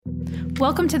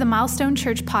Welcome to the Milestone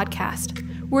Church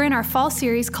podcast. We're in our fall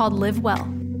series called Live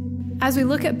Well. As we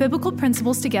look at biblical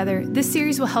principles together, this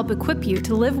series will help equip you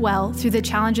to live well through the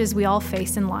challenges we all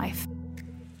face in life.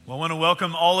 Well, I want to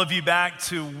welcome all of you back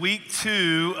to week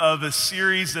 2 of a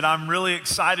series that I'm really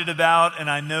excited about, and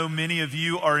I know many of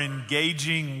you are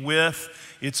engaging with.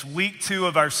 It's week 2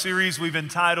 of our series we've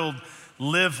entitled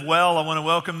Live Well. I want to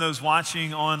welcome those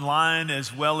watching online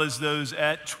as well as those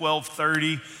at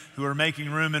 12:30 who are making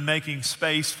room and making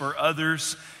space for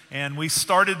others. And we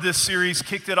started this series,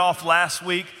 kicked it off last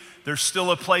week. There's still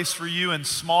a place for you in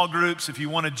small groups if you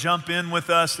want to jump in with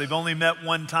us. They've only met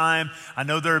one time. I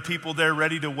know there are people there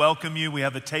ready to welcome you. We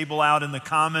have a table out in the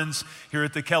Commons here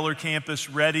at the Keller campus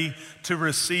ready to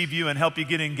receive you and help you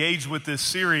get engaged with this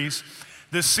series.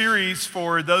 This series,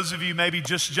 for those of you maybe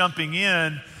just jumping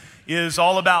in, is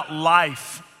all about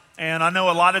life. And I know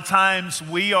a lot of times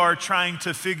we are trying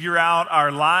to figure out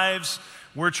our lives.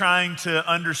 We're trying to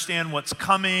understand what's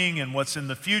coming and what's in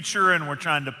the future, and we're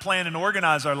trying to plan and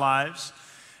organize our lives.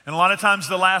 And a lot of times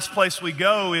the last place we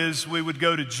go is we would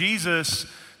go to Jesus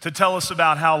to tell us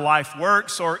about how life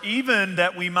works, or even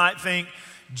that we might think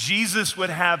Jesus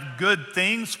would have good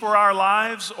things for our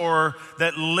lives, or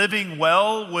that living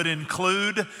well would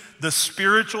include the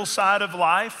spiritual side of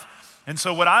life. And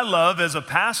so what I love as a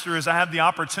pastor is I have the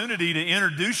opportunity to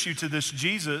introduce you to this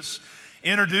Jesus,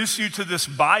 introduce you to this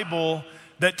Bible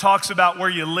that talks about where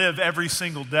you live every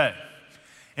single day.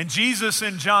 And Jesus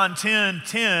in John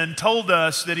 10:10 told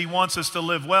us that he wants us to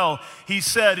live well. He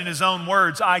said in his own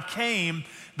words, "I came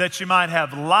that you might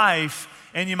have life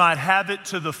and you might have it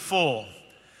to the full."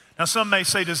 Now some may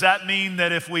say, does that mean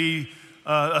that if we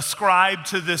ascribe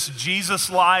to this Jesus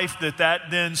life,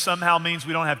 that then somehow means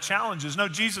we don't have challenges? No,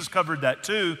 Jesus covered that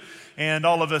too. And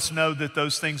all of us know that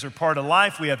those things are part of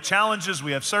life. We have challenges,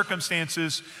 we have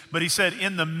circumstances. But he said,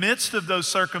 in the midst of those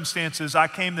circumstances, I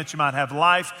came that you might have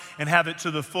life and have it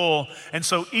to the full. And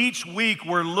so each week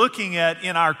we're looking at,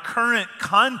 in our current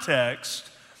context,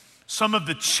 some of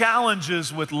the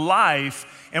challenges with life.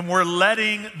 And we're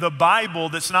letting the Bible,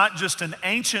 that's not just an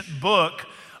ancient book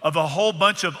of a whole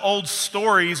bunch of old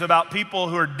stories about people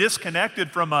who are disconnected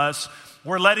from us,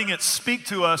 we're letting it speak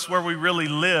to us where we really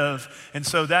live. And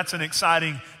so that's an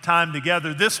exciting time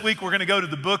together. This week we're going to go to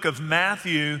the book of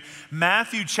Matthew,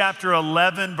 Matthew chapter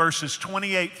 11, verses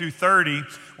 28 through 30.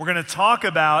 We're going to talk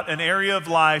about an area of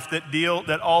life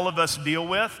that all of us deal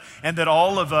with and that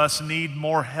all of us need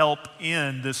more help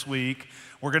in this week.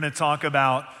 We're going to talk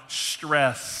about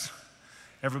stress.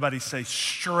 Everybody say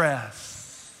stress.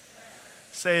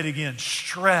 Say it again,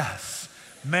 stress.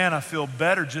 Man, I feel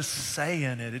better just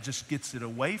saying it. It just gets it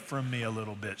away from me a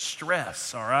little bit.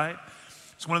 Stress, all right?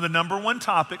 It's one of the number one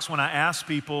topics when I ask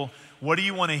people, what do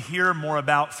you want to hear more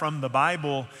about from the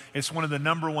Bible? It's one of the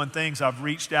number one things. I've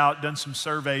reached out, done some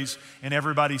surveys, and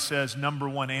everybody says, number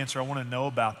one answer, I want to know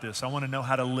about this. I want to know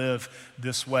how to live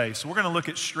this way. So we're going to look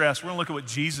at stress. We're going to look at what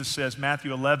Jesus says,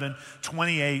 Matthew 11,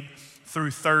 28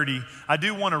 through 30. I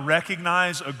do want to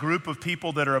recognize a group of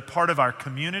people that are a part of our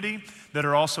community, that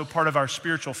are also part of our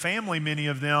spiritual family, many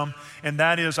of them, and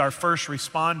that is our first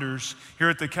responders. Here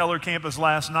at the Keller campus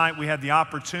last night, we had the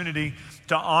opportunity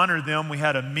to honor them. We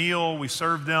had a meal. We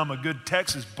served them a good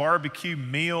Texas barbecue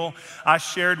meal. I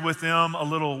shared with them a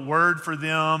little word for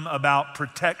them about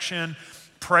protection,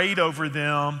 prayed over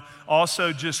them,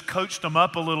 also just coached them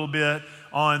up a little bit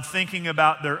on thinking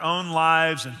about their own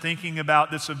lives and thinking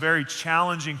about this a very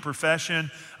challenging profession,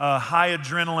 high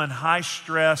adrenaline, high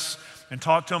stress, and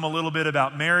talked to them a little bit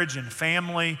about marriage and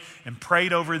family and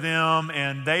prayed over them.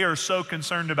 And they are so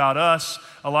concerned about us.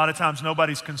 A lot of times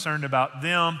nobody's concerned about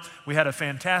them. We had a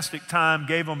fantastic time,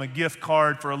 gave them a gift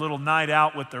card for a little night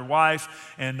out with their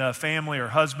wife and family or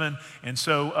husband. And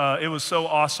so it was so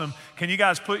awesome. Can you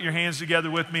guys put your hands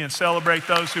together with me and celebrate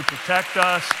those who protect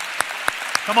us?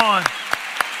 Come on.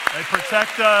 They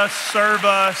protect us, serve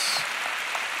us,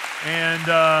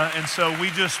 and so we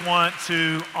just want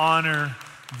to honor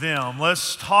them.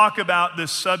 Let's talk about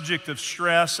this subject of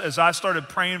stress. As I started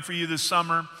praying for you this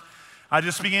summer, I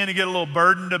just began to get a little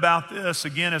burdened about this.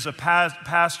 Again, as a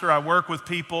pastor, I work with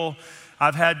people.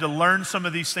 I've had to learn some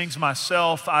of these things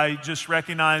myself. I just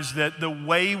recognize that the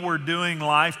way we're doing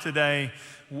life today,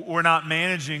 we're not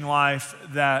managing life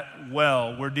that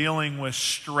well. We're dealing with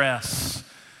stress.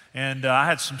 And I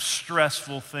had some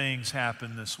stressful things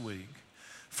happen this week.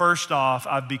 First off,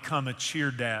 I've become a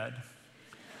cheer dad.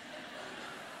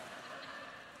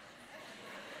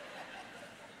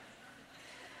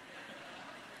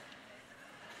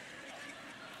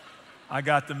 I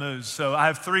got the moves. So I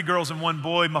have 3 girls and 1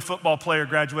 boy. My football player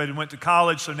graduated and went to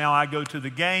college, so now I go to the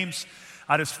games.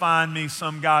 I just find me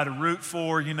some guy to root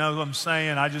for, you know what I'm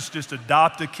saying? I just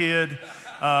adopt a kid,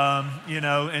 you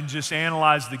know, and just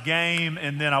analyze the game,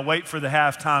 and then I wait for the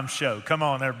halftime show. Come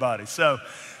on, everybody. So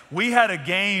we had a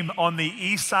game on the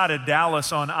east side of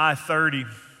Dallas on I-30.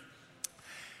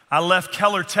 I left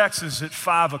Keller, Texas at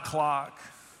 5 o'clock.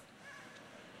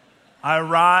 I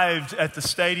arrived at the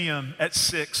stadium at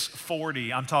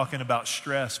 6:40. I'm talking about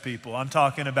stress, people. I'm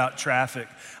talking about traffic.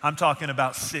 I'm talking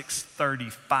about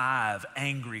 6:35,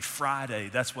 angry Friday.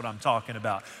 That's what I'm talking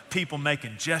about. People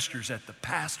making gestures at the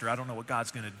pastor. I don't know what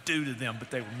God's going to do to them, but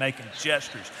they were making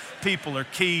gestures. People are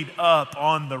keyed up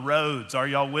on the roads. Are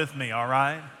y'all with me, all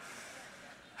right?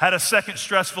 Had a second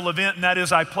stressful event, and that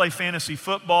is I play fantasy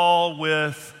football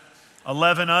with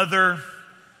 11 other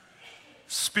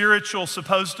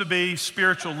supposed to be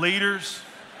spiritual leaders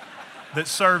that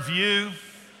serve you,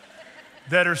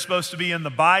 that are supposed to be in the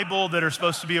Bible, that are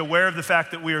supposed to be aware of the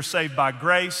fact that we are saved by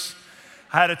grace.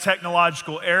 I had a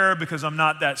technological error because I'm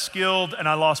not that skilled, and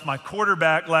I lost my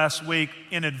quarterback last week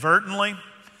inadvertently.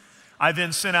 I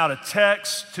then sent out a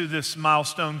text to this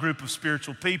milestone group of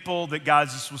spiritual people that,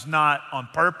 guys, this was not on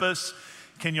purpose.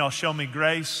 Can y'all show me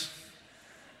grace?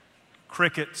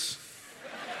 Crickets.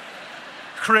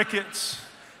 Crickets.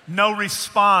 No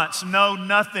response, no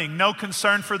nothing, no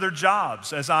concern for their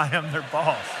jobs as I am their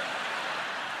boss.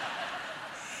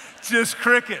 Just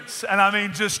crickets, and I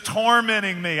mean just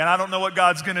tormenting me, and I don't know what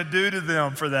God's gonna do to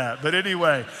them for that. But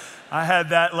anyway, I had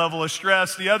that level of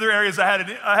stress. The other areas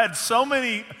I had so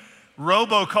many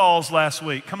robocalls last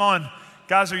week. Come on,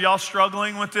 guys, are y'all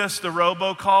struggling with this, the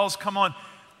robocalls? Come on.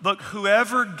 Look,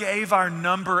 whoever gave our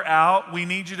number out, we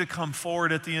need you to come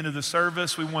forward at the end of the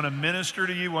service. We want to minister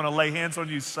to you, want to lay hands on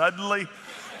you suddenly.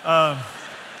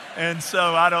 And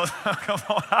so I don't, come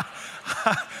on,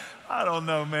 I don't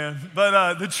know, man.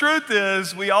 But the truth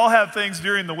is, we all have things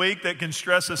during the week that can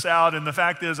stress us out. And the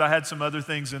fact is, I had some other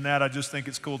things in that. I just think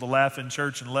it's cool to laugh in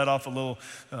church and let off a little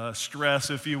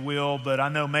stress, if you will. But I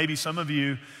know maybe some of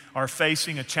you are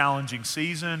facing a challenging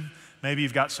season. Maybe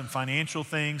you've got some financial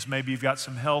things. Maybe you've got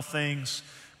some health things.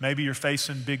 Maybe you're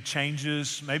facing big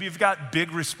changes. Maybe you've got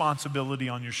big responsibility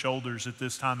on your shoulders at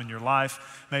this time in your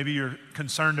life. Maybe you're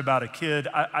concerned about a kid.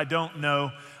 I don't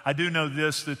know. I do know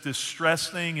this, that this stress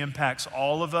thing impacts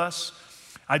all of us.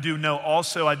 I do know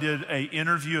also I did an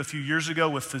interview a few years ago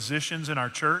with physicians in our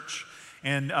church,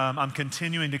 and I'm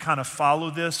continuing to kind of follow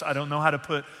this. I don't know how to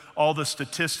put all the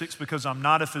statistics because I'm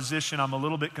not a physician. I'm a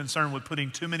little bit concerned with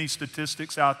putting too many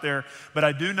statistics out there. But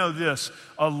I do know this,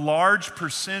 a large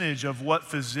percentage of what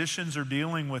physicians are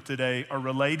dealing with today are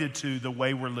related to the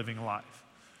way we're living life.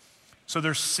 So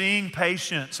they're seeing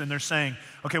patients and they're saying,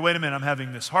 okay, wait a minute, I'm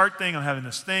having this heart thing, I'm having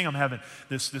this thing, I'm having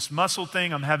this muscle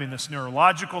thing, I'm having this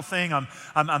neurological thing,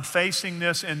 I'm facing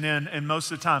this, and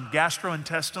most of the time,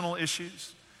 gastrointestinal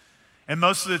issues. And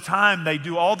most of the time, they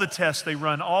do all the tests, they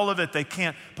run all of it, they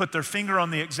can't put their finger on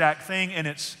the exact thing, and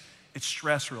it's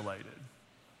stress-related.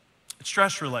 It's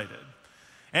stress-related.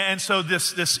 And so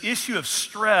this issue of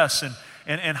stress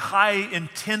and high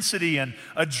intensity and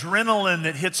adrenaline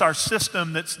that hits our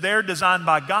system that's there designed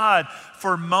by God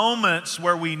for moments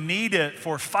where we need it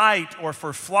for fight or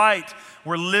for flight.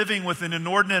 We're living with an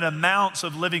inordinate amounts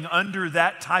of living under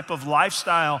that type of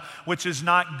lifestyle, which is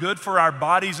not good for our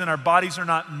bodies, and our bodies are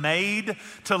not made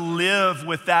to live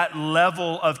with that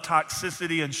level of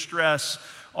toxicity and stress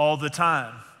all the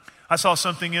time. I saw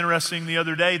something interesting the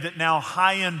other day that now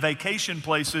high-end vacation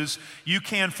places, you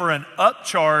can, for an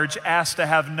upcharge, ask to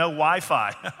have no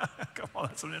Wi-Fi. Come on,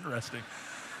 that's so interesting.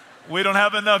 We don't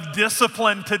have enough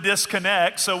discipline to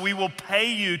disconnect, so we will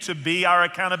pay you to be our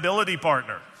accountability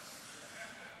partner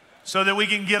so that we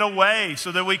can get away,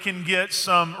 so that we can get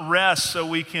some rest, so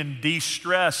we can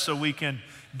de-stress, so we can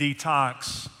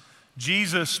detox.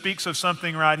 Jesus speaks of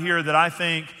something right here that I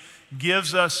think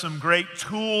gives us some great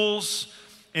tools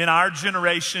in our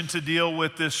generation to deal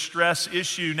with this stress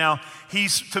issue. Now,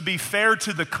 to be fair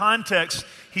to the context,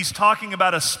 he's talking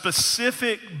about a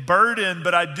specific burden,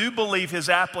 but I do believe his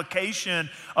application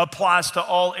applies to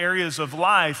all areas of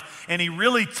life. And he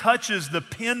really touches the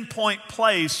pinpoint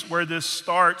place where this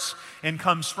starts and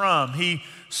comes from. He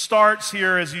starts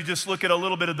here, as you just look at a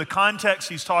little bit of the context,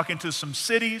 he's talking to some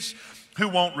cities who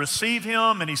won't receive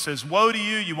him. And he says, woe to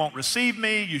you, you won't receive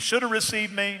me, you should have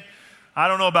received me. I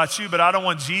don't know about you, but I don't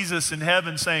want Jesus in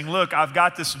heaven saying, look, I've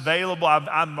got this available,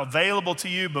 I'm available to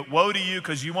you, but woe to you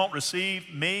because you won't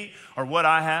receive me or what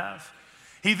I have.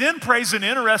 He then prays an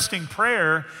interesting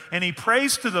prayer, and he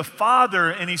prays to the Father,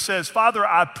 and he says, Father,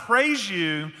 I praise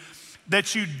you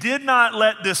that you did not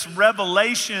let this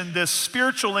revelation, this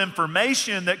spiritual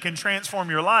information that can transform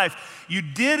your life, you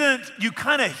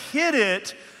kind of hid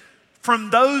it from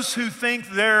those who think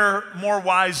they're more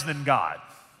wise than God.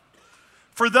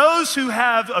 For those who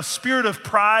have a spirit of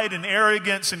pride and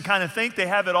arrogance and kind of think they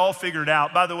have it all figured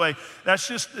out. By the way, that's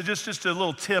just a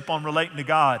little tip on relating to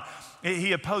God.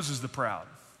 He opposes the proud,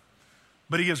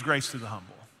 but he gives grace to the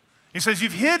humble. He says,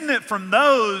 you've hidden it from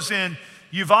those and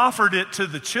you've offered it to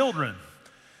the children.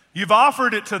 You've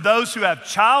offered it to those who have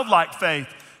childlike faith,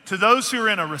 to those who are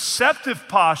in a receptive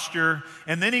posture.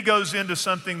 And then he goes into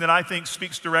something that I think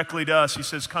speaks directly to us. He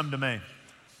says, come to me.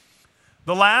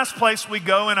 The last place we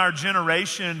go in our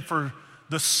generation for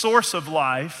the source of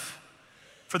life,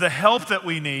 for the help that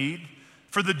we need,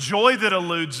 for the joy that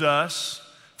eludes us,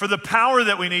 for the power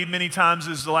that we need many times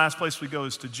is the last place we go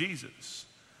is to Jesus,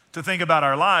 to think about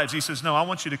our lives. He says, no, I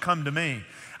want you to come to me.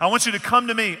 I want you to come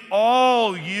to me,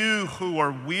 all you who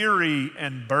are weary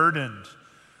and burdened.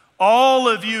 All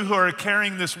of you who are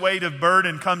carrying this weight of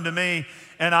burden, come to me,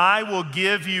 and I will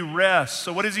give you rest.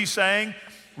 So what is he saying?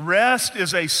 Rest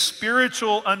is a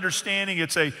spiritual understanding.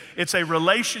 It's a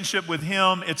relationship with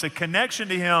him. It's a connection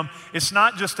to him. It's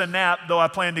not just a nap, though I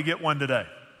plan to get one today.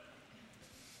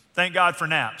 Thank God for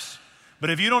naps. But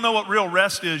if you don't know what real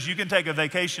rest is, you can take a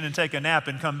vacation and take a nap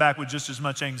and come back with just as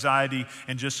much anxiety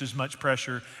and just as much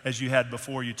pressure as you had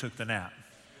before you took the nap.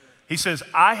 He says,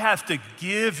 I have to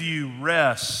give you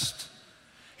rest.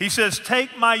 He says,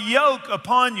 take my yoke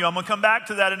upon you. I'm going to come back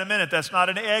to that in a minute. That's not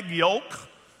an egg yolk.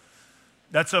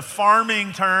 That's a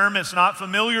farming term. It's not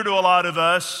familiar to a lot of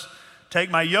us. Take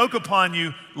my yoke upon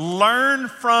you. Learn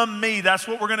from me. That's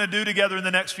what we're going to do together in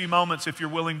the next few moments if you're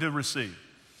willing to receive.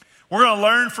 We're going to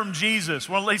learn from Jesus.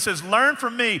 Well, he says, learn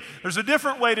from me. There's a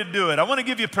different way to do it. I want to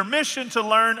give you permission to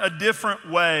learn a different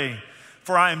way.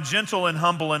 For I am gentle and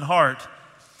humble in heart.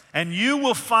 And you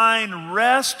will find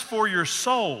rest for your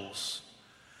souls.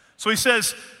 So he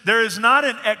says, there is not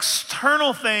an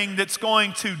external thing that's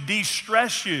going to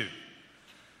de-stress you.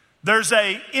 There's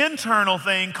an internal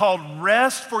thing called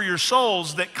rest for your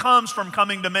souls that comes from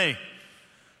coming to me.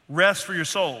 Rest for your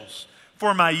souls.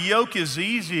 For my yoke is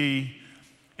easy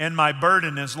and my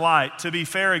burden is light. To be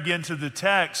fair again to the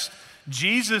text,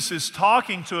 Jesus is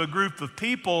talking to a group of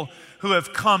people who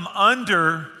have come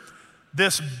under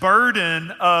this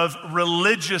burden of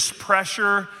religious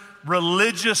pressure,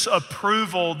 religious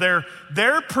approval.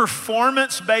 Their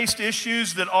performance-based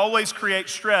issues that always create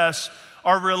stress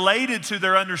are related to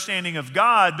their understanding of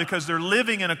God because they're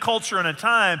living in a culture and a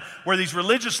time where these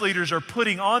religious leaders are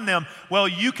putting on them, well,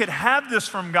 you could have this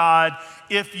from God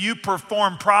if you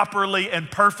perform properly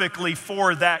and perfectly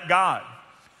for that God.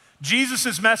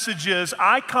 Jesus' message is,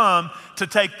 I come to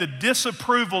take the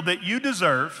disapproval that you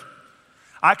deserve.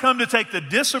 I come to take the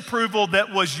disapproval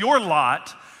that was your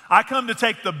lot. I come to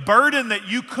take the burden that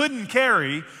you couldn't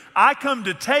carry. I come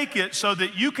to take it so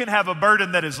that you can have a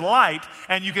burden that is light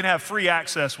and you can have free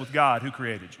access with God who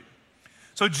created you.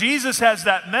 So Jesus has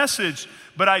that message,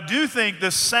 but I do think the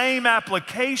same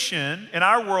application in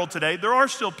our world today, there are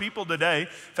still people today. In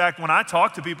fact, when I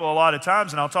talk to people a lot of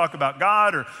times and I'll talk about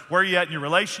God or where you're at in your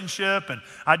relationship, and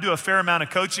I do a fair amount of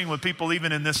coaching with people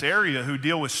even in this area who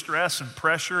deal with stress and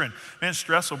pressure, and man,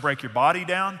 stress will break your body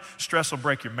down, stress will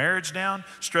break your marriage down,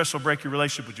 stress will break your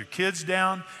relationship with your kids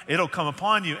down, it'll come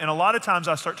upon you. And a lot of times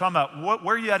I start talking about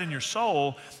where are you at in your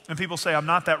soul, and people say, I'm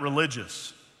not that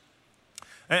religious.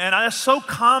 And that's so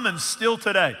common still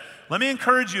today. Let me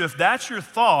encourage you, if that's your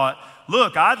thought,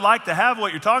 look, I'd like to have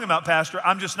what you're talking about, Pastor.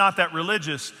 I'm just not that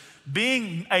religious.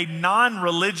 Being a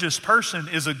non-religious person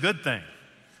is a good thing.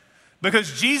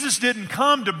 Because Jesus didn't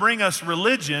come to bring us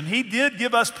religion. He did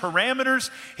give us parameters.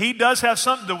 He does have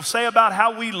something to say about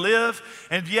how we live.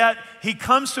 And yet, he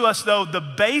comes to us, though, the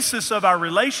basis of our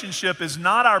relationship is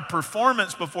not our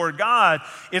performance before God.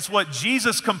 It's what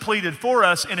Jesus completed for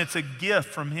us, and it's a gift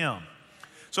from him.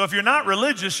 So if you're not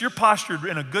religious, you're postured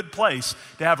in a good place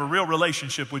to have a real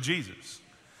relationship with Jesus.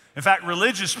 In fact,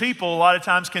 religious people a lot of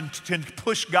times can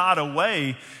push God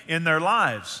away in their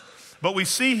lives. But we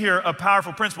see here a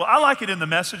powerful principle. I like it in the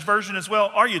Message version as well.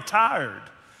 Are you tired?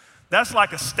 That's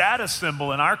like a status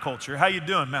symbol in our culture. How you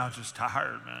doing? Man, I'm just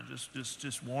tired, man.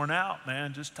 Just worn out,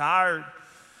 man. Just tired.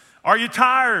 Are you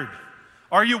tired?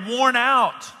 Are you worn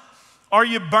out? Are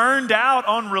you burned out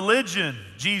on religion?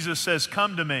 Jesus says,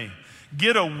 come to me.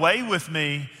 Get away with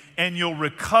me and you'll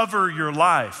recover your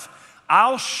life.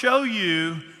 I'll show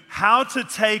you how to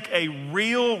take a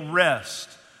real rest.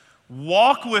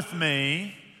 Walk with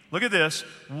me. Look at this.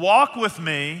 Walk with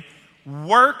me.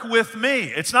 Work with me.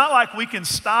 It's not like we can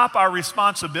stop our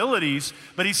responsibilities,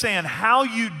 but he's saying how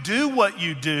you do what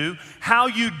you do, how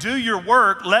you do your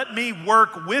work, let me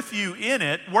work with you in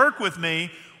it. Work with me.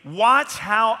 Watch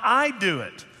how I do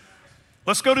it.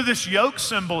 Let's go to this yoke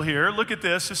symbol here. Look at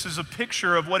this. This is a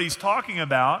picture of what he's talking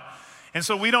about. And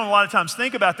so we don't a lot of times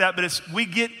think about that, but we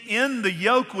get in the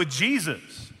yoke with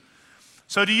Jesus.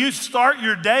 So do you start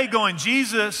your day going,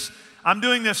 Jesus, I'm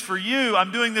doing this for you.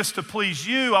 I'm doing this to please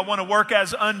you. I want to work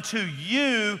as unto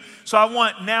you. So I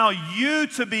want now you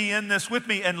to be in this with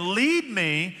me and lead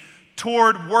me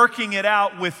toward working it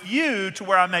out with you to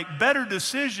where I make better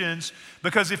decisions,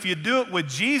 because if you do it with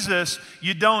Jesus,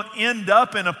 you don't end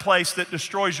up in a place that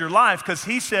destroys your life, because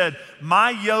he said,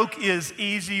 my yoke is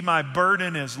easy, my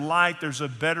burden is light. There's a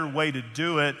better way to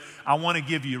do it. I want to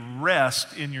give you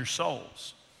rest in your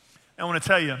souls. I want to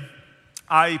tell you,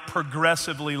 I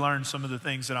progressively learned some of the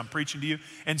things that I'm preaching to you,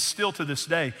 and still to this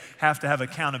day have to have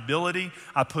accountability.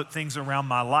 I put things around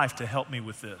my life to help me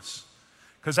with this,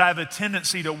 because I have a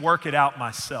tendency to work it out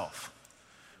myself.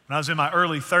 When I was in my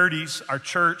early 30s, our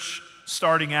church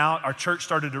started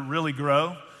to really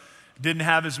grow. Didn't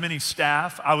have as many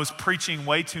staff. I was preaching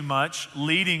way too much,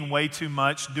 leading way too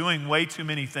much, doing way too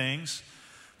many things,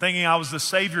 thinking I was the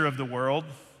savior of the world.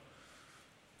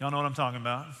 Y'all know what I'm talking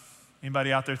about?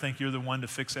 Anybody out there think you're the one to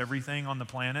fix everything on the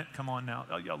planet? Come on now.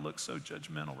 Oh, y'all look so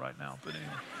judgmental right now, but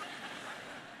anyway.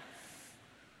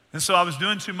 And so I was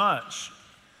doing too much.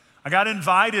 I got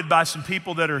invited by some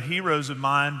people that are heroes of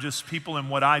mine, just people in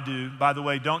what I do. By the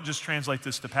way, don't just translate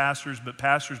this to pastors, but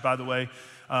pastors, by the way,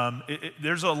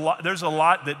 there's a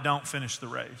lot that don't finish the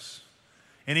race.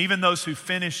 And even those who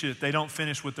finish it, they don't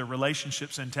finish with their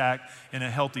relationships intact in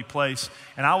a healthy place.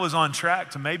 And I was on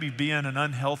track to maybe being an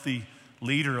unhealthy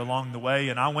leader along the way.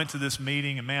 And I went to this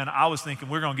meeting, and man, I was thinking,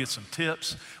 we're going to get some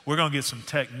tips. We're going to get some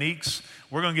techniques.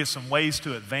 We're going to get some ways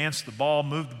to advance the ball,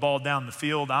 move the ball down the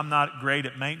field. I'm not great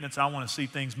at maintenance. I want to see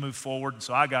things move forward. And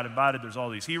so I got invited. There's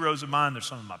all these heroes of mine. There's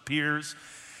some of my peers.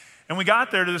 And we got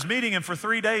there to this meeting, and for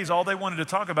 3 days, all they wanted to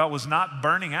talk about was not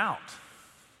burning out.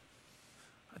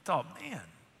 I thought, man,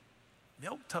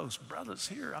 Milk Toast Brothers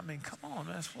here. I mean, come on,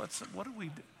 man. What do we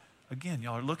do? Again,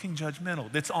 y'all are looking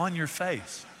judgmental. It's on your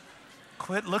face.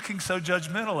 Quit looking so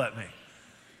judgmental at me.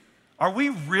 Are we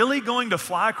really going to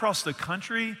fly across the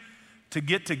country to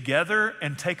get together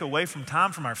and take away from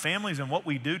time from our families and what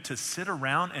we do to sit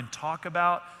around and talk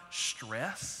about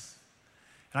stress?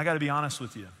 And I got to be honest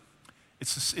with you.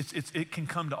 It can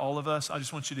come to all of us. I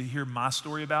just want you to hear my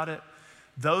story about it.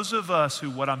 Those of us who,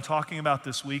 what I'm talking about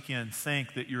this weekend,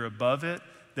 think that you're above it,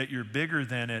 that you're bigger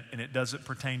than it, and it doesn't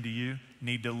pertain to you,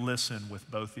 need to listen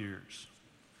with both ears.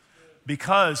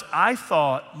 Because I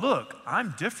thought, look,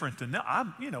 I'm different than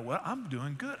them. You know what? I'm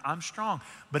doing good. I'm strong.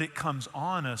 But it comes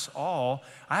on us all.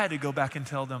 I had to go back and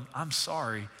tell them, I'm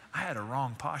sorry. I had a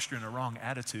wrong posture and a wrong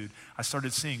attitude. I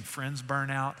started seeing friends burn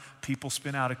out, people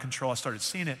spin out of control. I started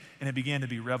seeing it, and it began to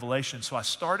be revelation. So I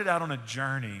started out on a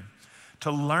journey to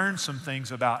learn some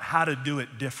things about how to do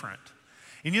it different.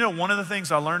 And you know, one of the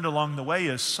things I learned along the way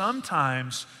is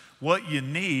sometimes what you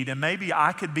need, and maybe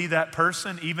I could be that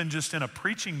person even just in a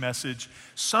preaching message,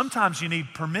 sometimes you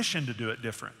need permission to do it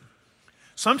different.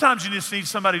 Sometimes you just need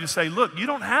somebody to say, look, you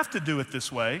don't have to do it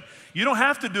this way. You don't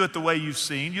have to do it the way you've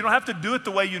seen. You don't have to do it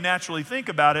the way you naturally think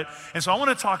about it. And so I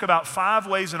want to talk about 5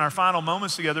 ways in our final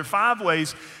moments together, 5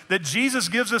 ways that Jesus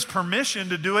gives us permission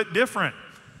to do it different.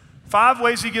 5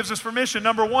 ways he gives us permission.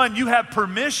 Number 1, you have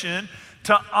permission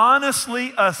to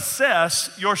honestly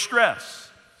assess your stress.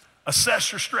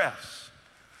 Assess your stress.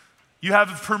 You have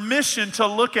permission to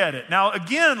look at it. Now,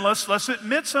 again, let's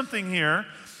admit something here.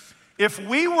 If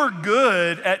we were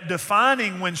good at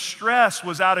defining when stress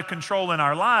was out of control in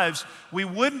our lives, we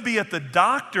wouldn't be at the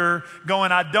doctor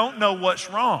going, I don't know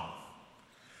what's wrong.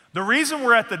 The reason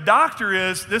we're at the doctor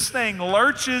is this thing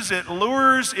lurches, it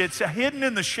lures, it's hidden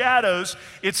in the shadows,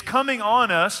 it's coming on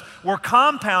us, we're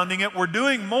compounding it, we're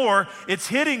doing more, it's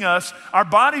hitting us, our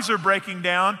bodies are breaking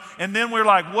down, and then we're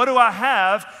like, what do I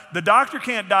have? The doctor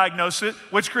can't diagnose it,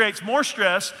 which creates more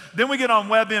stress. Then we get on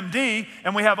WebMD,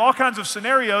 and we have all kinds of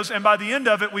scenarios, and by the end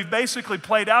of it, we've basically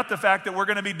played out the fact that we're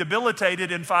going to be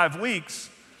debilitated in 5 weeks.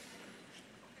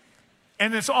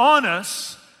 And it's on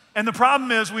us. And the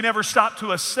problem is we never stop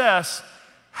to assess,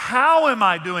 how am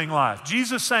I doing life?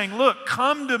 Jesus saying, look,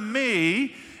 come to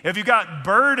me. If you've got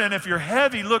burden, if you're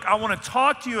heavy, look, I want to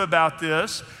talk to you about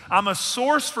this. I'm a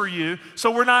source for you.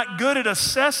 So we're not good at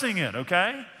assessing it,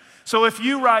 okay? So if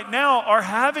you right now are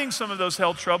having some of those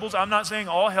health troubles, I'm not saying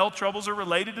all health troubles are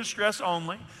related to stress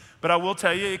only, but I will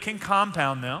tell you it can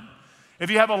compound them.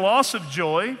 If you have a loss of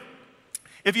joy,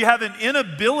 if you have an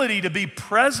inability to be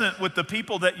present with the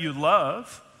people that you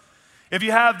love, If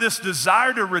you have this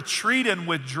desire to retreat and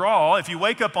withdraw, if you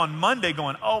wake up on Monday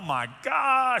going, oh my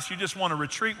gosh, you just want to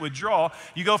retreat, withdraw,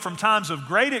 you go from times of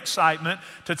great excitement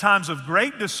to times of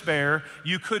great despair,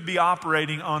 you could be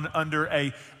operating under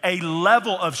a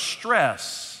level of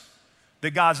stress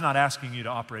that God's not asking you to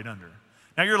operate under.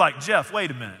 Now you're like, Jeff,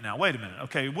 wait a minute.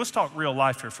 Okay, let's talk real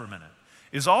life here for a minute.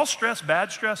 Is all stress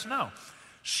bad stress? No.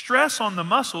 Stress on the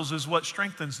muscles is what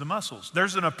strengthens the muscles.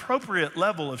 There's an appropriate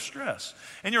level of stress.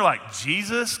 And you're like,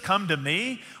 Jesus, come to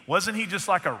me? Wasn't he just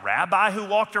like a rabbi who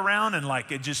walked around and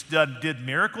like it just did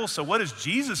miracles? So what does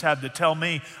Jesus have to tell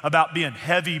me about being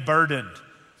heavy burdened?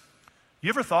 You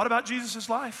ever thought about Jesus'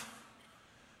 life?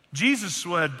 Jesus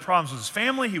had problems with his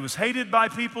family. He was hated by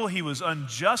people. He was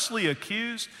unjustly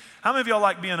accused. How many of y'all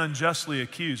like being unjustly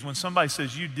accused? When somebody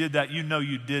says you did that, you know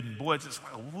you didn't. Boy, it's just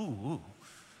like, ooh.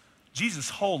 Jesus'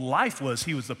 whole life was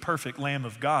he was the perfect Lamb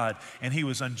of God, and he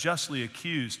was unjustly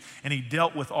accused, and he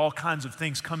dealt with all kinds of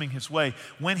things coming his way.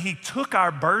 When he took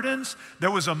our burdens, there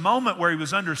was a moment where he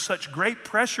was under such great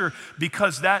pressure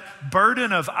because that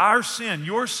burden of our sin,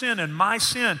 your sin and my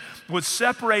sin, would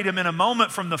separate him in a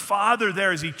moment from the Father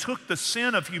there as he took the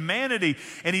sin of humanity.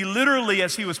 And he literally,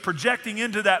 as he was projecting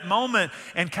into that moment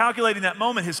and calculating that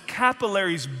moment, his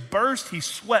capillaries burst, he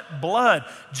sweat blood.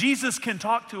 Jesus can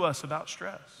talk to us about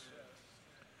stress.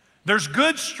 There's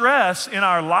good stress in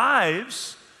our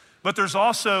lives, but there's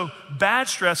also bad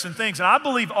stress and things. And I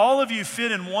believe all of you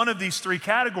fit in one of these three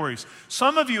categories.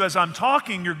 Some of you, as I'm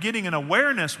talking, you're getting an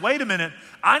awareness. Wait a minute,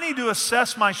 I need to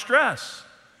assess my stress.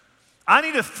 I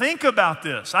need to think about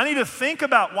this. I need to think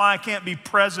about why I can't be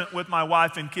present with my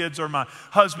wife and kids or my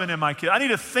husband and my kids. I need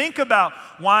to think about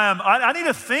I need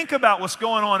to think about what's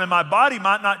going on in my body.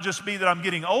 Might not just be that I'm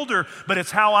getting older, but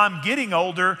it's how I'm getting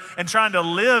older and trying to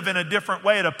live in a different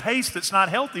way at a pace that's not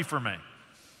healthy for me.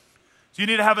 So you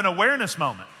need to have an awareness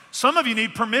moment. Some of you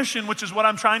need permission, which is what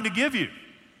I'm trying to give you,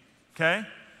 okay?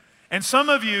 And some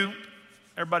of you,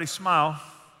 everybody smile,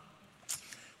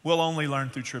 will only learn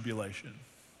through tribulation.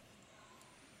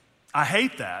 I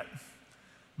hate that,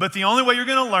 but the only way you're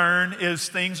going to learn is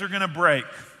things are going to break.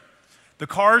 The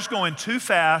car's going too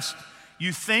fast.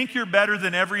 You think you're better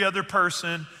than every other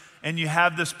person, and you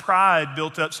have this pride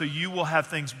built up so you will have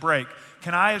things break.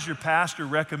 Can I, as your pastor,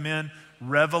 recommend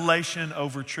revelation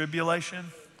over tribulation?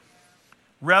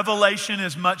 Revelation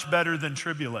is much better than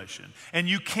tribulation. And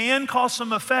you can cause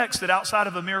some effects that outside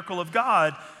of a miracle of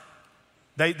God,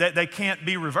 they can't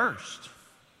be reversed.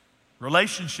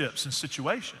 Relationships and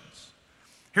situations.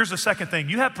 Here's the second thing.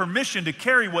 You have permission to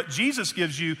carry what Jesus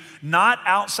gives you, not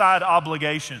outside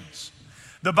obligations.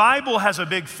 The Bible has a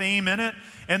big theme in it,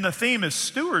 and the theme is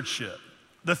stewardship.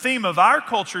 The theme of our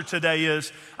culture today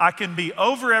is, I can be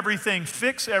over everything,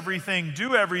 fix everything,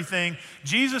 do everything.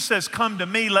 Jesus says, come to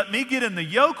me, let me get in the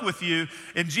yoke with you.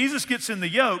 And Jesus gets in the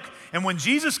yoke, and when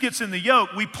Jesus gets in the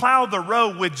yoke, we plow the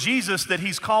row with Jesus that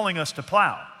he's calling us to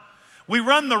plow. We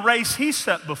run the race he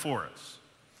set before us.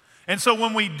 And so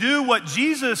when we do what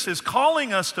Jesus is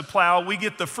calling us to plow, we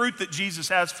get the fruit that Jesus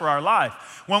has for our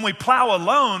life. When we plow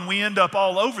alone, we end up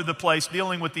all over the place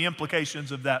dealing with the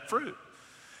implications of that fruit.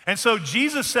 And so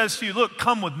Jesus says to you, look,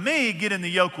 come with me, get in the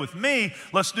yoke with me,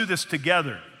 let's do this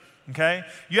together, okay?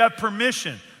 You have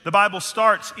permission. The Bible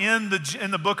starts in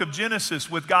the book of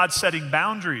Genesis with God setting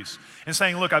boundaries and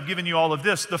saying, look, I've given you all of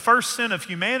this. The first sin of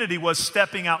humanity was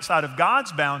stepping outside of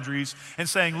God's boundaries and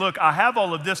saying, look, I have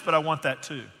all of this, but I want that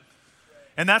too.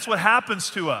 And that's what happens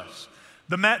to us.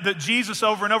 That Jesus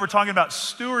over and over talking about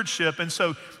stewardship. And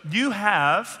so you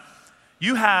have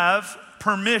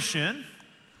permission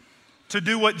to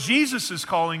do what Jesus is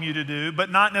calling you to do, but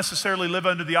not necessarily live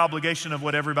under the obligation of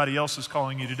what everybody else is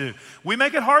calling you to do. We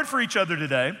make it hard for each other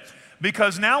today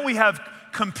because now we have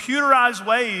computerized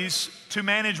ways to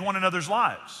manage one another's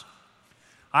lives.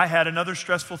 I had another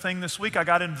stressful thing this week. I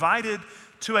got invited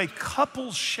to a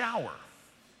couple's shower.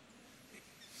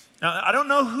 Now, I don't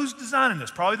know who's designing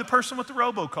this, probably the person with the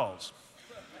robocalls.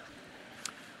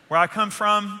 Where I come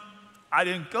from, I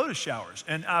didn't go to showers,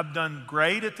 and I've done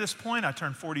great at this point. I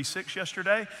turned 46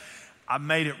 yesterday. I've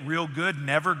made it real good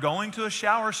never going to a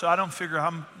shower, so I don't figure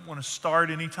I'm going to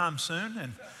start anytime soon,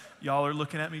 and y'all are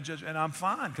looking at me, and I'm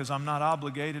fine because I'm not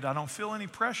obligated. I don't feel any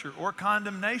pressure or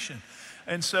condemnation.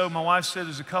 And so my wife said,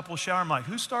 there's a couple shower. I'm like,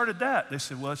 who started that? They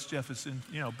said, well, it's Jeff. It's in,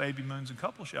 baby moons and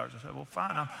couple showers. I said, well,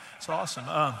 fine. It's awesome.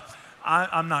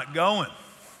 I'm not going.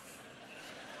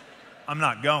 I'm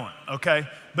not going, okay?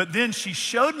 But then she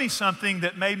showed me something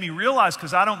that made me realize,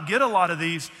 because I don't get a lot of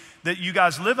these that you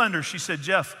guys live under. She said,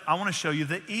 Jeff, I want to show you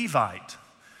the Evite.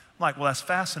 I'm like, well, that's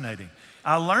fascinating.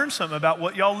 I learned something about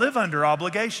what y'all live under,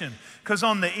 obligation. Because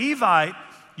on the Evite,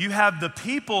 you have the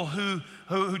people who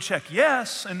who check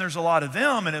yes, and there's a lot of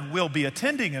them, and we'll be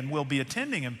attending,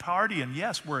 and party, and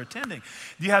yes, we're attending.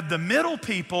 You have the middle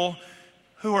people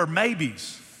who are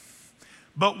maybes.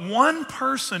 But one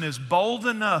person is bold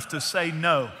enough to say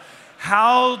no.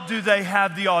 How do they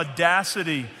have the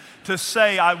audacity to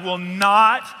say, I will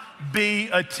not be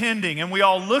attending? And we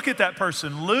all look at that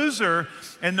person, loser,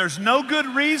 and there's no good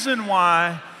reason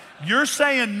why you're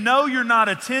saying, no, you're not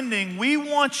attending. We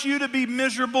want you to be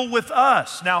miserable with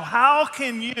us. Now, how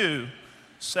can you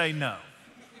say no?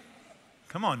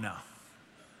 Come on now.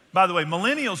 By the way,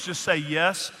 millennials just say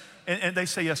yes, and they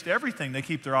say yes to everything. They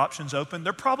keep their options open.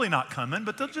 They're probably not coming,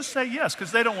 but they'll just say yes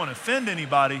because they don't want to offend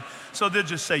anybody. So they'll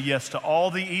just say yes to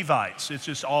all the Evites. It's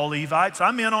just all Evites.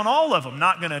 I'm in on all of them.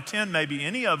 Not going to attend maybe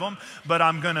any of them, but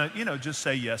I'm going to, just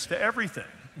say yes to everything,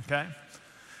 okay?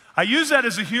 I use that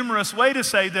as a humorous way to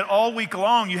say that all week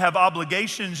long you have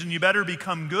obligations and you better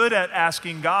become good at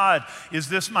asking God, is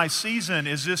this my season?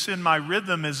 Is this in my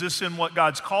rhythm? Is this in what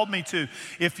God's called me to?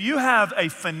 If you have a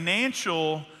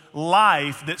financial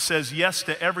life that says yes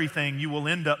to everything, you will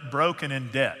end up broken in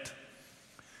debt.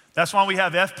 That's why we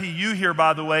have FPU here,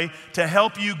 by the way, to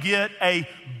help you get a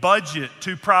budget,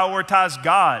 to prioritize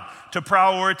God, to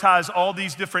prioritize all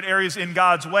these different areas in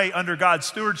God's way, under God's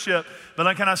stewardship.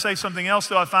 But can I say something else,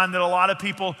 though? I find that a lot of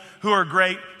people who are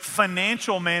great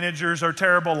financial managers are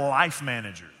terrible life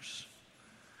managers.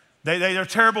 They're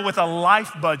terrible with a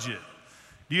life budget.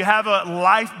 Do you have a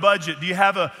life budget? Do you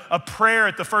have a prayer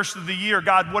at the first of the year?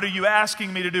 God, what are you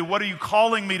asking me to do? What are you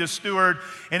calling me to steward?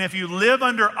 And if you live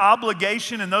under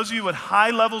obligation, and those of you with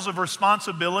high levels of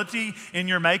responsibility in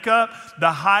your makeup,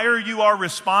 the higher you are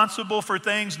responsible for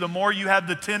things, the more you have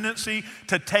the tendency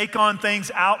to take on things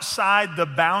outside the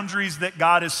boundaries that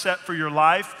God has set for your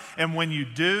life. And when you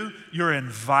do, you're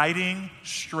inviting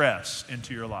stress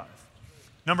into your life.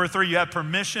 Number 3, you have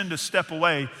permission to step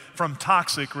away from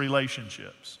toxic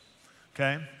relationships,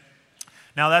 okay?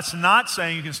 Now, that's not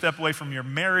saying you can step away from your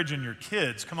marriage and your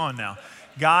kids. Come on now.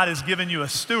 God has given you a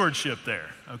stewardship there,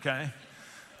 okay?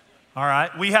 All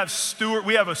right? We have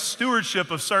a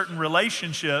stewardship of certain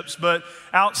relationships, but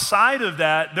outside of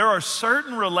that, there are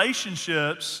certain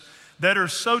relationships that are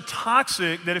so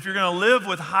toxic that if you're going to live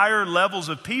with higher levels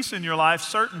of peace in your life,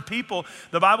 certain people,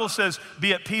 the Bible says,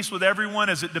 be at peace with everyone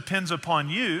as it depends upon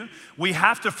you. We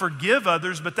have to forgive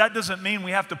others, but that doesn't mean we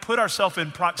have to put ourselves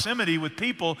in proximity with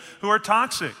people who are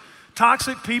toxic.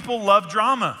 Toxic people love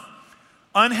drama.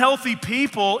 Unhealthy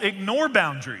people ignore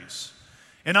boundaries.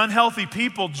 And unhealthy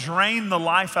people drain the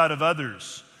life out of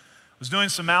others. I was doing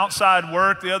some outside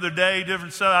work the other day,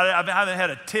 different stuff. I haven't had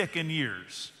a tick in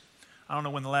years. I don't know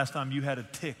when the last time you had a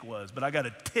tick was, but I got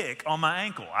a tick on my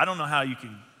ankle. I don't know how you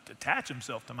can attach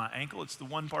himself to my ankle. It's the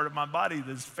one part of my body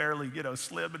that's fairly,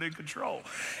 slim and in control.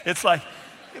 It's like,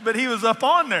 but he was up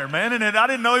on there, man, and I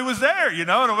didn't know he was there, And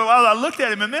while I looked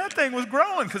at him, and that thing was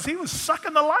growing because he was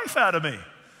sucking the life out of me.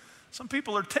 Some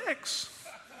people are ticks.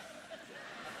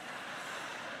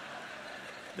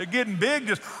 They're getting big,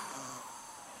 just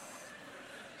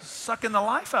sucking the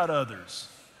life out of others.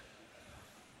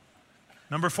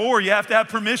 Number 4, you have to have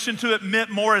permission to admit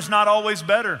more is not always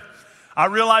better. I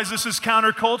realize this is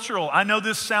countercultural. I know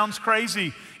this sounds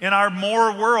crazy. In our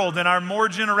more world, in our more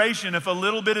generation, if a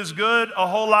little bit is good, a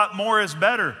whole lot more is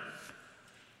better.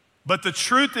 But the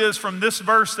truth is, from this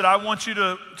verse that I want you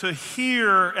to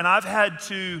hear, and I've had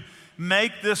to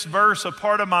make this verse a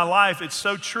part of my life, it's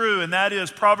so true, and that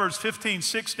is Proverbs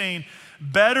 15:16,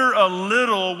 better a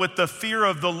little with the fear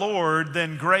of the Lord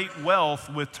than great wealth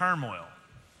with turmoil.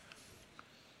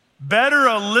 Better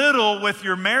a little with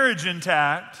your marriage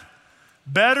intact,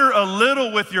 better a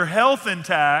little with your health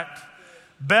intact,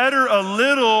 better a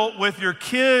little with your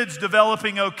kids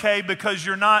developing okay because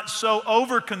you're not so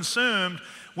overconsumed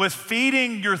with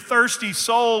feeding your thirsty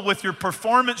soul with your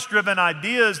performance-driven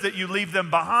ideas that you leave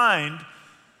them behind.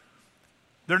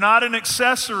 They're not an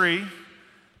accessory.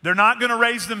 They're not going to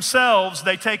raise themselves.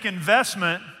 They take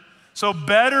investment. So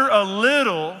better a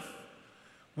little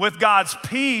with God's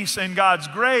peace and God's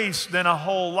grace than a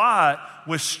whole lot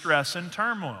with stress and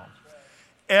turmoil.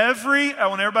 I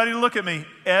want everybody to look at me.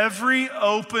 Every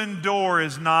open door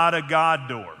is not a God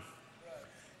door.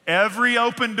 Every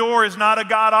open door is not a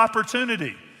God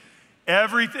opportunity.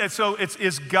 So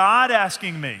is God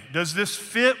asking me, does this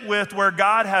fit with where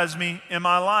God has me in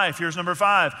my life? Here's number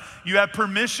 5. You have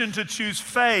permission to choose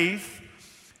faith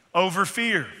over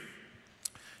fear.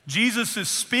 Jesus is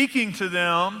speaking to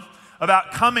them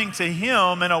about coming to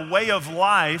Him in a way of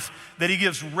life that He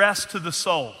gives rest to the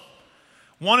soul.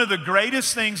 One of the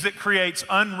greatest things that creates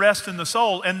unrest in the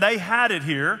soul, and they had it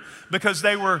here because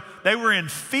they were in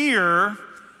fear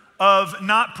of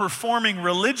not performing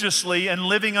religiously and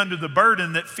living under the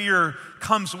burden that fear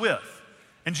comes with.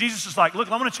 And Jesus is like,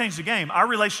 look, I'm going to change the game. Our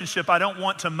relationship, I don't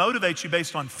want to motivate you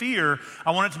based on fear. I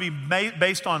want it to be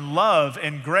based on love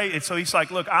and grace. And so he's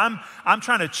like, look, I'm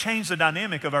trying to change the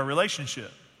dynamic of our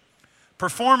relationship.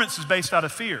 Performance is based out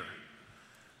of fear.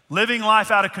 Living life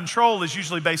out of control is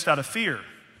usually based out of fear.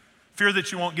 Fear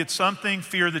that you won't get something,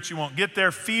 fear that you won't get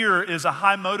there. Fear is a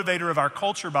high motivator of our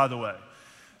culture, by the way.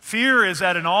 Fear is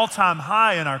at an all-time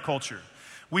high in our culture.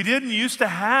 We didn't used to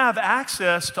have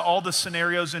access to all the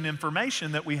scenarios and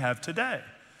information that we have today.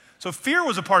 So fear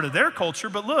was a part of their culture,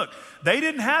 but look, they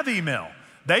didn't have email.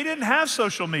 They didn't have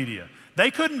social media. They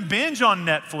couldn't binge on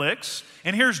Netflix.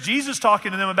 And here's Jesus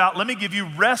talking to them about, let me give you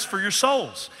rest for your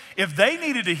souls. If they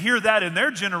needed to hear that in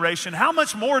their generation, how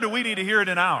much more do we need to hear it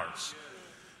in ours?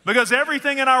 Because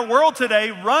everything in our world today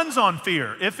runs on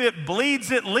fear. If it bleeds,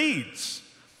 it leads.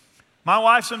 My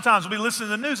wife sometimes will be listening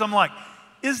to the news. I'm like,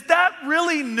 is that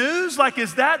really news? Like,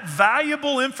 is that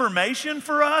valuable information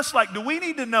for us? Like, do we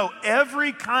need to know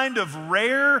every kind of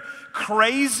rare,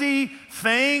 crazy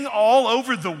thing all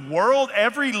over the world?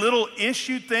 Every little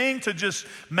issue thing to just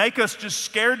make us just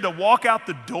scared to walk out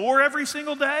the door every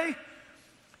single day?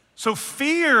 So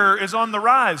fear is on the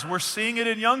rise. We're seeing it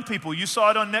in young people. You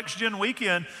saw it on Next Gen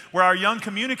Weekend where our young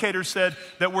communicators said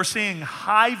that we're seeing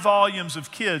high volumes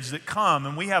of kids that come,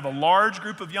 and we have a large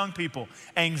group of young people,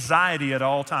 anxiety at an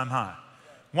all-time high.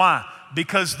 Why?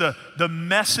 Because the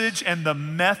message and the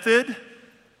method,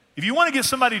 if you want to get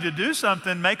somebody to do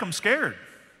something, make them scared.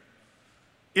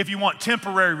 If you want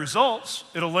temporary results,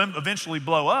 it'll eventually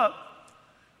blow up.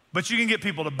 But you can get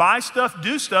people to buy stuff,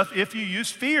 do stuff if you use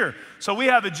fear. So we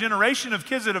have a generation of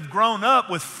kids that have grown up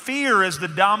with fear as the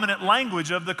dominant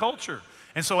language of the culture.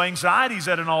 And so anxiety is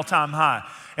at an all-time high.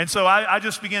 And so I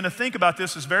just began to think about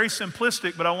this. It's very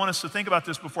simplistic, but I want us to think about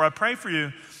this before I pray for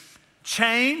you.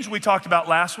 Change, we talked about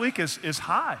last week, is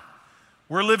high.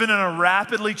 We're living in a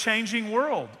rapidly changing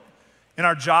world. In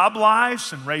our job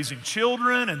lives and raising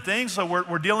children and things, so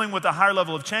we're dealing with a higher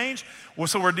level of change.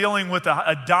 So we're dealing with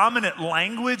a dominant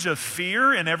language of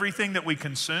fear in everything that we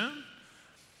consume.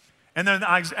 And then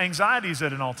anxiety is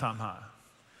at an all-time high.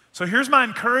 So here's my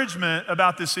encouragement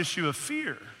about this issue of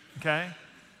fear, okay?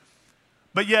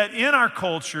 But yet in our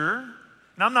culture,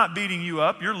 and I'm not beating you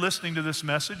up, you're listening to this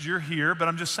message, you're here, but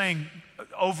I'm just saying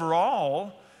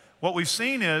overall, what we've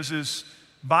seen is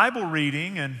Bible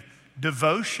reading and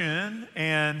devotion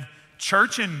and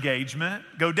church engagement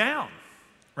go down,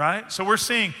 right? So we're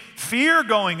seeing fear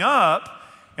going up,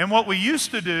 and what we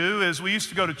used to do is we used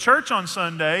to go to church on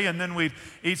Sunday, and then we'd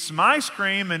eat some ice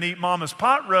cream and eat mama's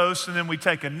pot roast, and then we'd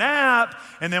take a nap,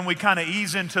 and then we kind of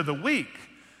ease into the week.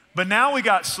 But now we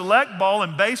got select ball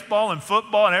and baseball and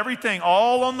football and everything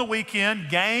all on the weekend,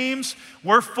 games.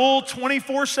 We're full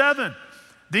 24/7.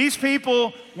 These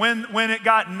people, when it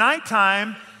got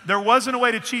nighttime, there wasn't a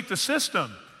way to cheat the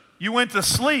system. You went to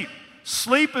sleep.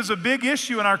 Sleep is a big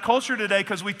issue in our culture today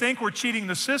because we think we're cheating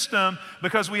the system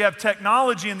because we have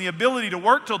technology and the ability to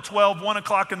work till 12, 1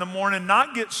 o'clock in the morning,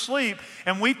 not get sleep,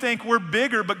 and we think we're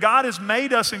bigger, but God has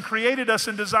made us and created us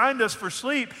and designed us for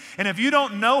sleep. And if you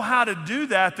don't know how to do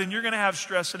that, then you're going to have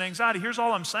stress and anxiety. Here's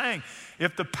all I'm saying.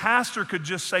 If the pastor could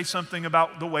just say something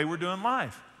about the way we're doing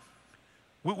life.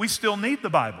 We still need the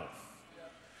Bible.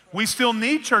 We still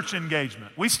need church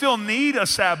engagement. We still need a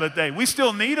Sabbath day. We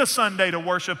still need a Sunday to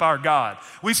worship our God.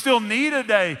 We still need a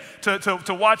day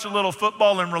to watch a little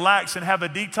football and relax and have a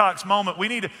detox moment.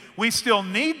 We still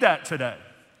need that today,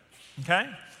 okay?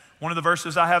 One of the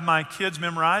verses I have my kids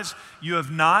memorize, you have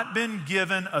not been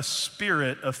given a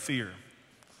spirit of fear.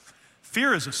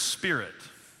 Fear is a spirit.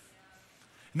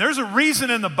 And there's a reason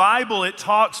in the Bible it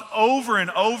talks over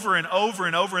and over and over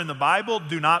and over in the Bible,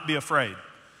 do not be afraid.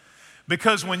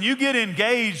 Because when you get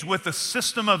engaged with the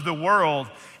system of the world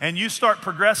and you start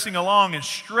progressing along and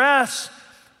stress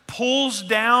pulls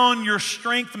down your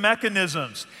strength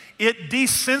mechanisms, it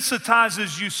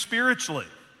desensitizes you spiritually.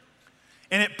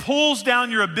 And it pulls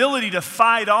down your ability to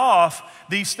fight off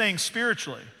these things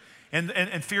spiritually.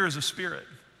 And fear is a spirit.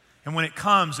 And when it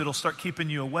comes, it'll start keeping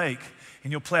you awake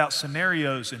and you'll play out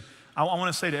scenarios. And I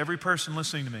want to say to every person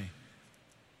listening to me,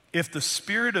 if the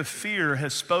spirit of fear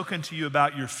has spoken to you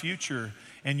about your future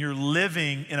and you're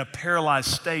living in a paralyzed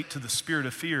state to the spirit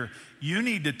of fear, you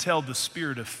need to tell the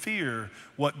spirit of fear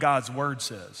what God's word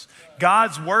says.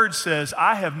 God's word says,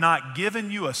 I have not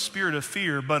given you a spirit of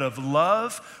fear, but of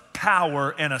love,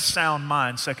 power, and a sound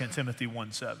mind, 2 Timothy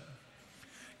 1:7.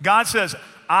 God says,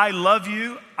 I love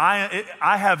you. I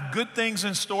have good things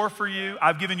in store for you.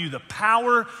 I've given you the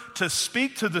power to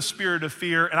speak to the spirit of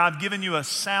fear, and I've given you a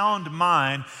sound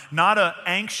mind, not an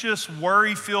anxious,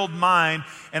 worry-filled mind,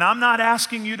 and I'm not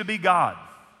asking you to be God.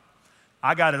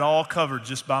 I got it all covered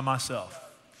just by myself.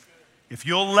 If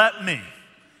you'll let me,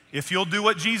 if you'll do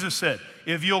what Jesus said,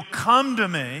 if you'll come to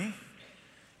me,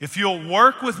 if you'll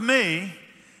work with me,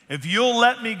 if you'll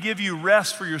let me give you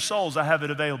rest for your souls, I have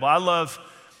it available. I love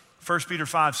 1 Peter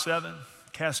 5:7.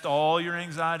 Cast all your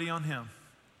anxiety on him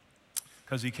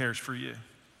because he cares for you.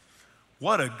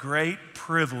 What a great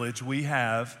privilege we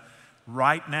have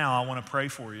right now. I want to pray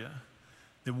for you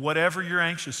that whatever you're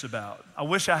anxious about, I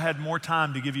wish I had more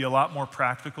time to give you a lot more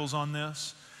practicals on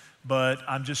this, but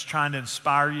I'm just trying to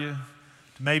inspire you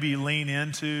to maybe lean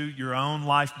into your own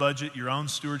life budget, your own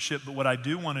stewardship. But what I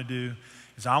do want to do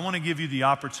is I want to give you the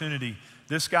opportunity.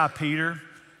 This guy, Peter,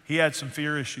 he had some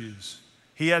fear issues.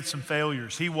 He had some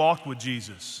failures. He walked with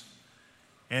Jesus.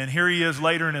 And here he is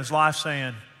later in his life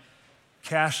saying,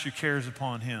 cast your cares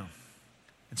upon him,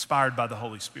 inspired by the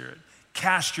Holy Spirit.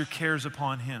 Cast your cares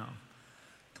upon him.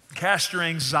 Cast your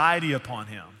anxiety upon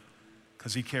him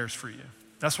because he cares for you.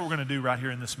 That's what we're going to do right here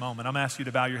in this moment. I'm going to ask you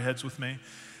to bow your heads with me.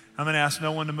 I'm going to ask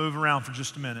no one to move around for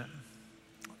just a minute.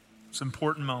 It's an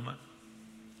important moment.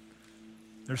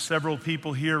 There's several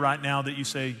people here right now that you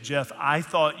say, Jeff, I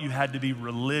thought you had to be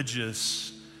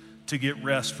religious to get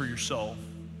rest for your soul.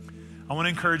 I want to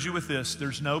encourage you with this.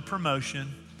 There's no promotion.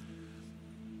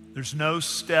 There's no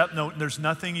step. There's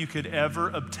nothing you could ever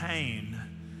obtain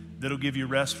that'll give you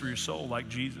rest for your soul like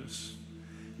Jesus.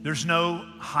 There's no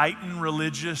heightened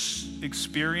religious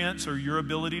experience or your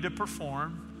ability to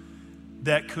perform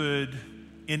that could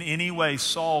in any way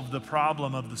solve the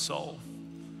problem of the soul.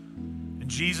 And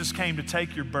Jesus came to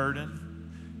take your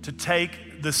burden, to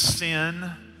take the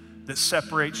sin that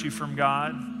separates you from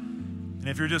God. And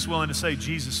if you're just willing to say,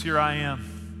 Jesus, here I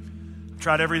am. I've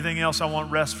tried everything else. I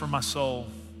want rest for my soul.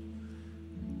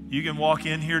 You can walk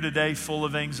in here today full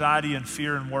of anxiety and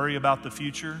fear and worry about the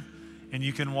future, and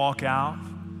you can walk out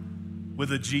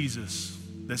with a Jesus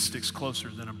that sticks closer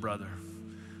than a brother,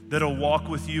 that'll walk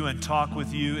with you and talk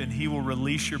with you, and he will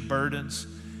release your burdens.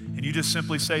 And you just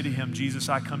simply say to him, Jesus,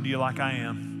 I come to you like I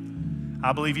am.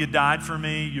 I believe you died for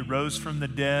me. You rose from the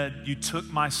dead. You took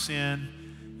my sin.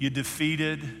 You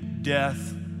defeated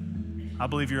death. I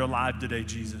believe you're alive today,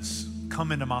 Jesus.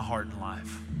 Come into my heart and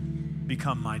life.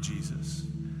 Become my Jesus.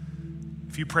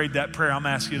 If you prayed that prayer, I'm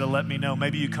asking you to let me know.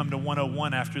 Maybe you come to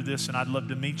 101 after this and I'd love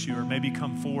to meet you, or maybe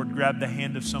come forward, grab the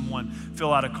hand of someone,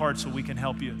 fill out a card so we can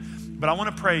help you. But I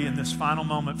want to pray in this final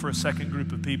moment for a second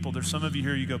group of people. There's some of you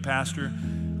here, you go, Pastor,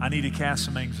 I need to cast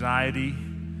some anxiety.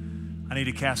 I need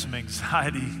to cast some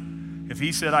anxiety. If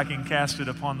he said I can cast it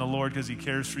upon the Lord because he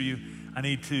cares for you, I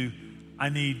need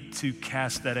to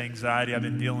cast that anxiety. I've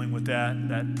been dealing with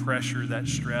that pressure, that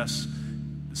stress.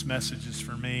 This message is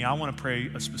for me. I want to pray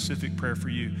a specific prayer for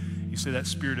you. You say that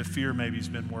spirit of fear maybe has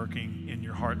been working in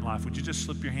your heart and life. Would you just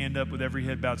slip your hand up with every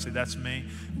head bowed and say, that's me?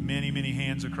 Many, many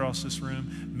hands across this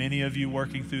room. Many of you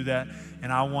working through that.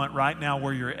 And I want right now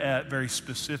where you're at very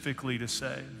specifically to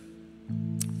say,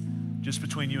 just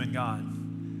between you and God,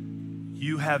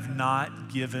 you have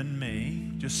not given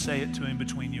me, just say it to him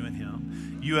between you and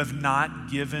him, you have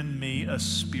not given me a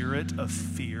spirit of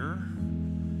fear,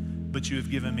 but you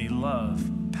have given me love,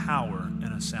 power,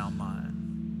 and a sound mind.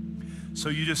 So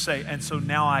you just say, and so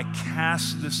now I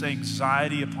cast this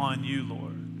anxiety upon you,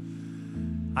 Lord.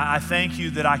 I thank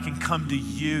you that I can come to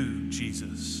you,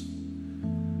 Jesus.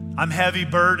 I'm heavy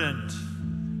burdened,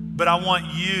 but I want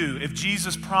you. If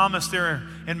Jesus promised there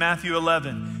in Matthew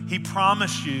 11, he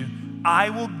promised you, I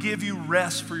will give you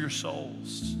rest for your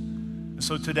souls. And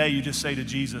so today you just say to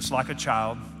Jesus, like a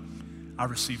child, I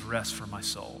receive rest for my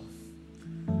soul.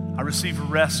 I receive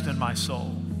rest in my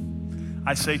soul.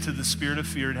 I say to the spirit of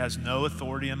fear, it has no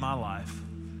authority in my life.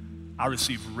 I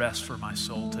receive rest for my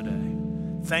soul today.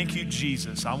 Thank you,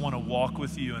 Jesus. I want to walk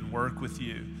with you and work with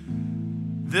you.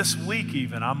 This week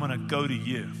even, I'm going to go to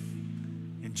you.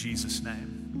 In Jesus'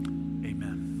 name,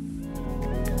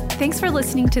 amen. Thanks for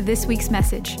listening to this week's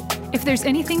message. If there's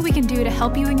anything we can do to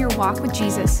help you in your walk with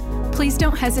Jesus, please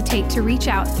don't hesitate to reach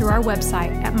out through our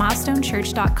website at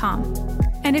milestonechurch.com.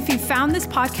 And if you found this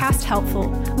podcast helpful,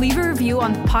 leave a review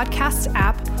on the podcast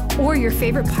app or your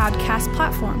favorite podcast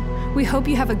platform. We hope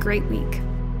you have a great week.